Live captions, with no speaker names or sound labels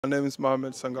My name is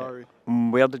Mohamed Sangari.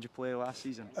 Where did you play last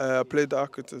season? I played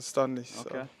at Accrington Stanley. Okay.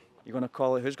 So. You're going to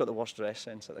call it, who's got the worst dress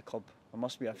sense at the club? There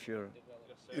must be a few.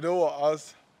 You know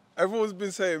what, everyone's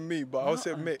been saying me, but I'll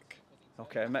say Mick.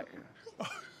 Okay, Mick.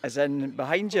 As in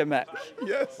behind you, Mick?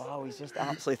 Yes. Wow, he's just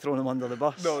absolutely thrown him under the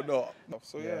bus. No.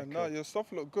 So yeah, cool. your stuff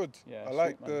look good. Yeah, I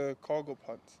like sweet, the cargo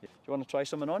pants. Do you want to try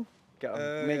something on?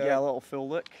 Make you a little full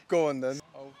look. Go on then.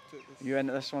 I'll take this. You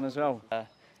into this one as well?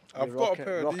 I've got a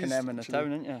pair of rocking these. them in the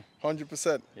town, aren't you?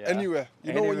 100%. Yeah. Anywhere.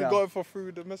 You know when you go for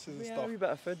food and misses and Yeah, stuff. a wee bit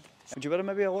of food. Would you wear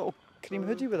maybe a little cream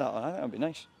hoodie with that on? I think that'd be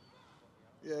nice.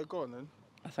 Yeah, go on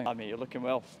then. I mean, you're looking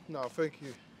well. No, thank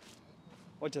you.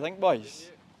 What do you think, boys?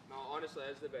 No, honestly,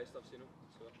 it's the best I've seen him.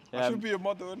 So. I should be a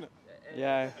model, innit?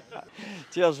 Yeah.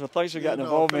 Cheers, well, thanks for getting no,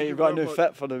 involved, mate. thank You've you got a very new much.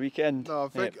 fit for the weekend. No,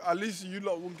 at least you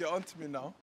lot won't get onto me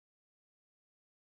now.